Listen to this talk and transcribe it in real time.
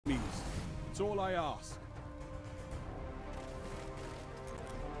all I ask.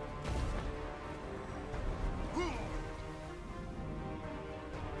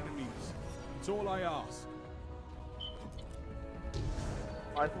 Enemies. It's all I ask.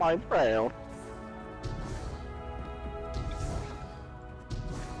 My friend.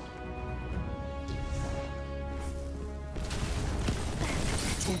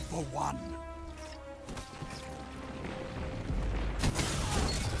 2 for 1.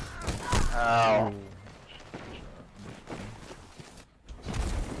 Ow.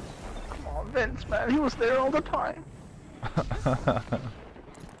 Come on, Vince, man. He was there all the time.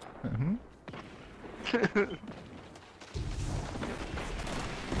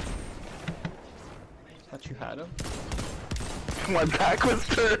 Thought you had him. My back was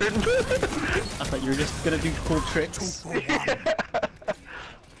turned. I thought you were just gonna do cool tricks.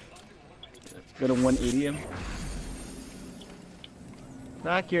 Gonna 180 him.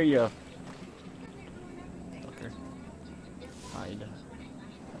 Back here, you fucker. Hide.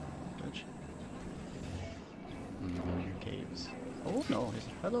 Bitch. Your caves. Oh no!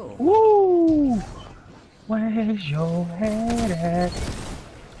 Hello. Woo! Where's your head at?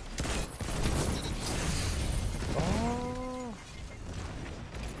 Oh.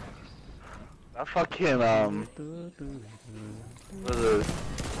 That fucking what is it?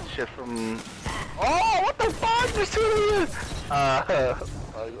 Shit from. Oh, what the fuck? There's two of you.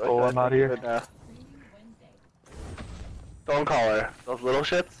 Oh, I'm out here. Don't call her. Those little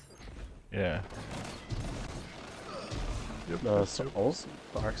shits. Yeah. The souls?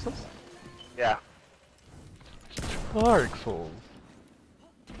 The Arc Souls? Yeah. Dark Souls.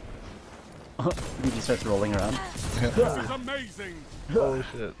 He just starts rolling around. This is amazing. Holy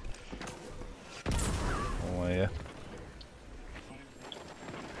shit. Oh yeah.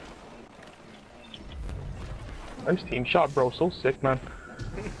 Nice team shot, bro. So sick, man.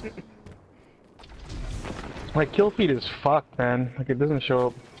 My kill feed is fucked, man. Like, it doesn't show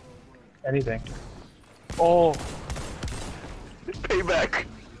up anything. Oh. Payback.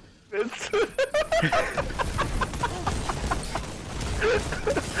 It's.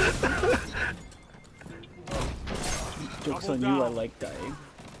 Joke's on you, I like dying.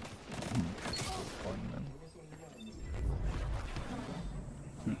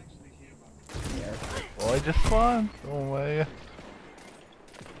 Yeah. Boy, just fun. Oh way.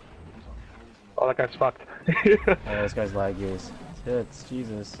 Oh, that guy's fucked. Oh, this guy's laggy as tits,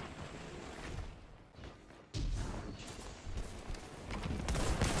 Jesus.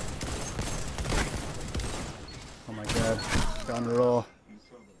 Oh my god, on a roll.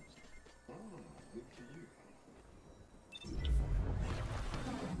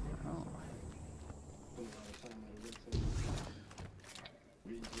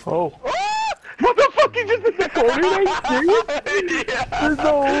 Oh. What the fuck? You just hit the corner? Are you serious? Yeah. There's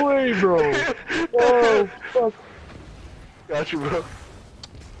no way, bro. Oh, fuck. Got you, bro.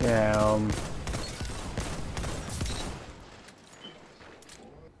 Damn.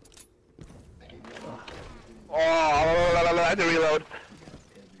 Oh, I had to reload.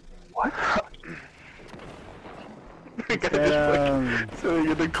 What? I got this fucking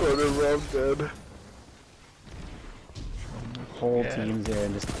sitting in the corner, bro. I'm dead. Whole team's there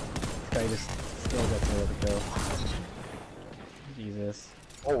and just this guy just still gets away with the kill. Jesus.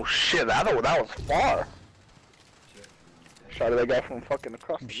 Oh shit, that was far. Shot at that guy from fucking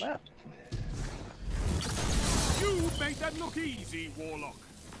across the map. You made that look easy, Warlock.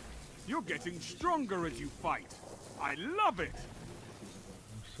 You're getting stronger as you fight. I love it.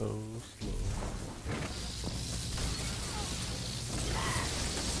 So slow.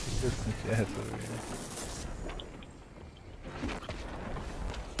 Distance, yes, over here.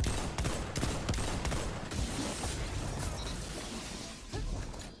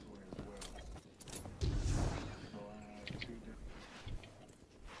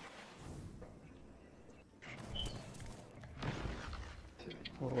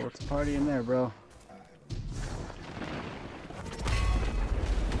 Oh, it's a party in there, bro.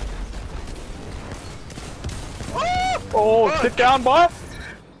 Oh, sit down, boy!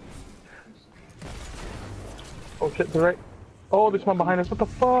 Oh shit, to the right. Oh, there's one behind us. What the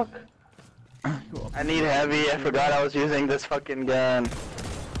fuck? I need heavy. I forgot I was using this fucking gun.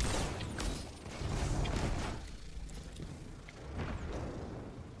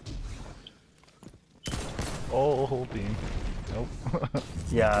 Oh, whole team. Nope.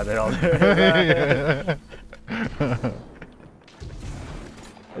 Yeah, they're all there.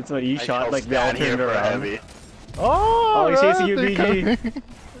 That's what you shot, like, they all turned around. Heavy. Oh, he's chasing you, they're BG.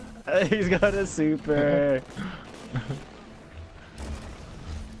 He's got a super.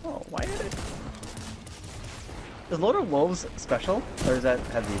 Oh, why did it? Is Lord of Wolves special? Or is that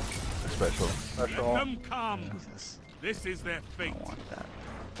heavy? special. Let Special. them come. Jesus. This is their I fate. don't want that.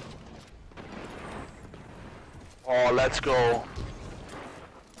 Oh, let's go.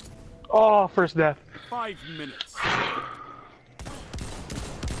 Oh, first death. 5 minutes.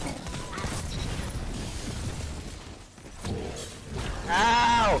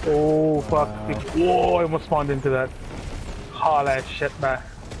 Ow! Oh, fuck. Whoa, I almost spawned into that. Oh, that shit, man.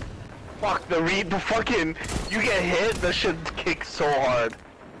 Fuck the fucking. You get hit, the shit kicks so hard.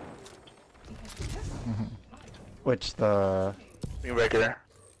 Which the... Being regular.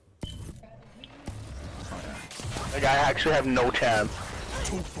 Like I actually have no chance.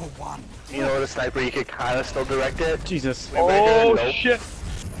 2 for 1. You know, the sniper you could kind of still direct it. Jesus. Being regular, Oh, nope. shit.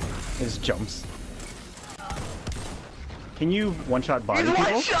 It just jumps. Can you one-shot body He's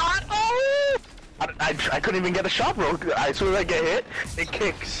people? one shot. Oh! I couldn't even get a shot, bro. As soon as I get hit, it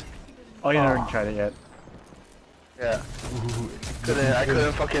kicks. Oh, you never tried it yet. Yeah. I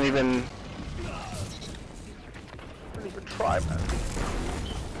couldn't fucking even. Couldn't even try, man.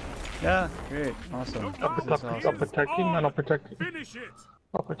 Yeah, great, awesome. I'll This is I'll awesome. protect you, man. I'll protect you. Finish it.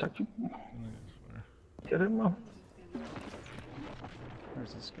 I'll protect you. Get him, man.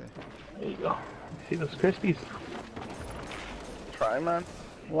 Where's this guy? There you go. See those Krispies? Try, man.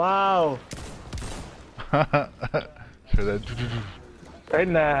 Wow! Sure that. Right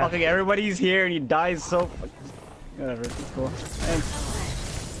now. Fucking everybody's here and he dies so... Whatever, it's cool. And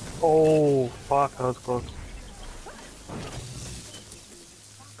Oh, fuck. That was close.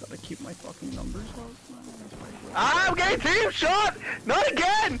 gotta keep my fucking numbers up. Ah, I'm getting team shot! Not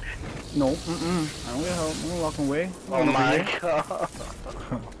again! No, mm-mm. I don't get help. I'm walking away. Oh my god.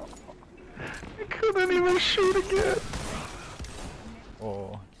 I couldn't even shoot again.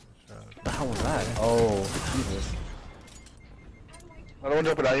 Oh. What the hell was that? Oh, Jesus. Another one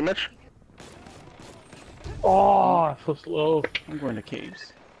jumping out, you Mitch? Oh, so slow. I'm going to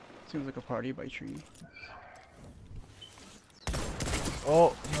caves. Seems like a party by tree.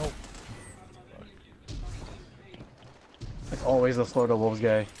 Oh no. Like always the slow to wolves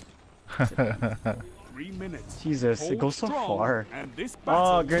guy. 3 minutes. Jesus, Hold it goes so strong, far. And this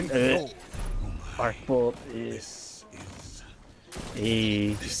Oh, battle good. is yours. Arc bolt is...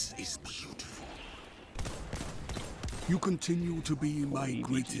 This is beautiful. You continue to be my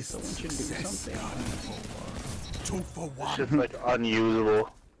greatest Someone should do success. something. 2 for 1. Just like unusable.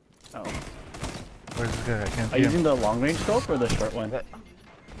 Oh. Where's this guy? I can't Are see you him. using the long range scope or the short one?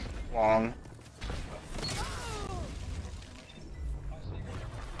 Long.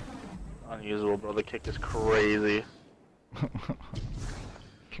 Unusable, bro. The kick is crazy.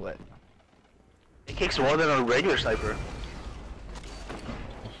 Sweat. It kicks more than a regular sniper.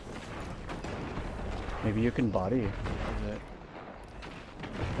 Maybe you can body. Is it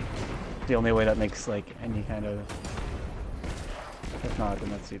the only way that makes like any kind of... If not, then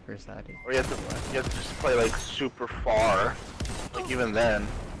that's super sad. Or you have to just play like super far. Like even then.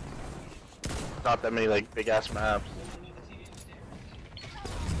 Not that many like big ass maps.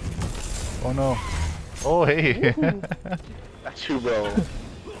 Oh no. Oh hey. That's you, bro.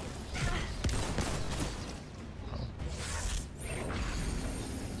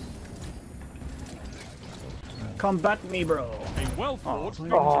 Combat me, bro! A well-fought Oh. victory.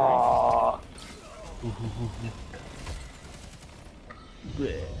 Oh.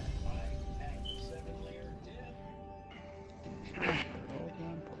 Bleh.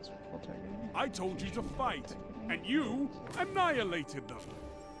 I told you to fight, and you annihilated them.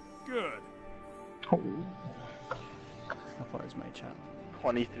 Good. How far is my channel?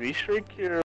 23 streak here.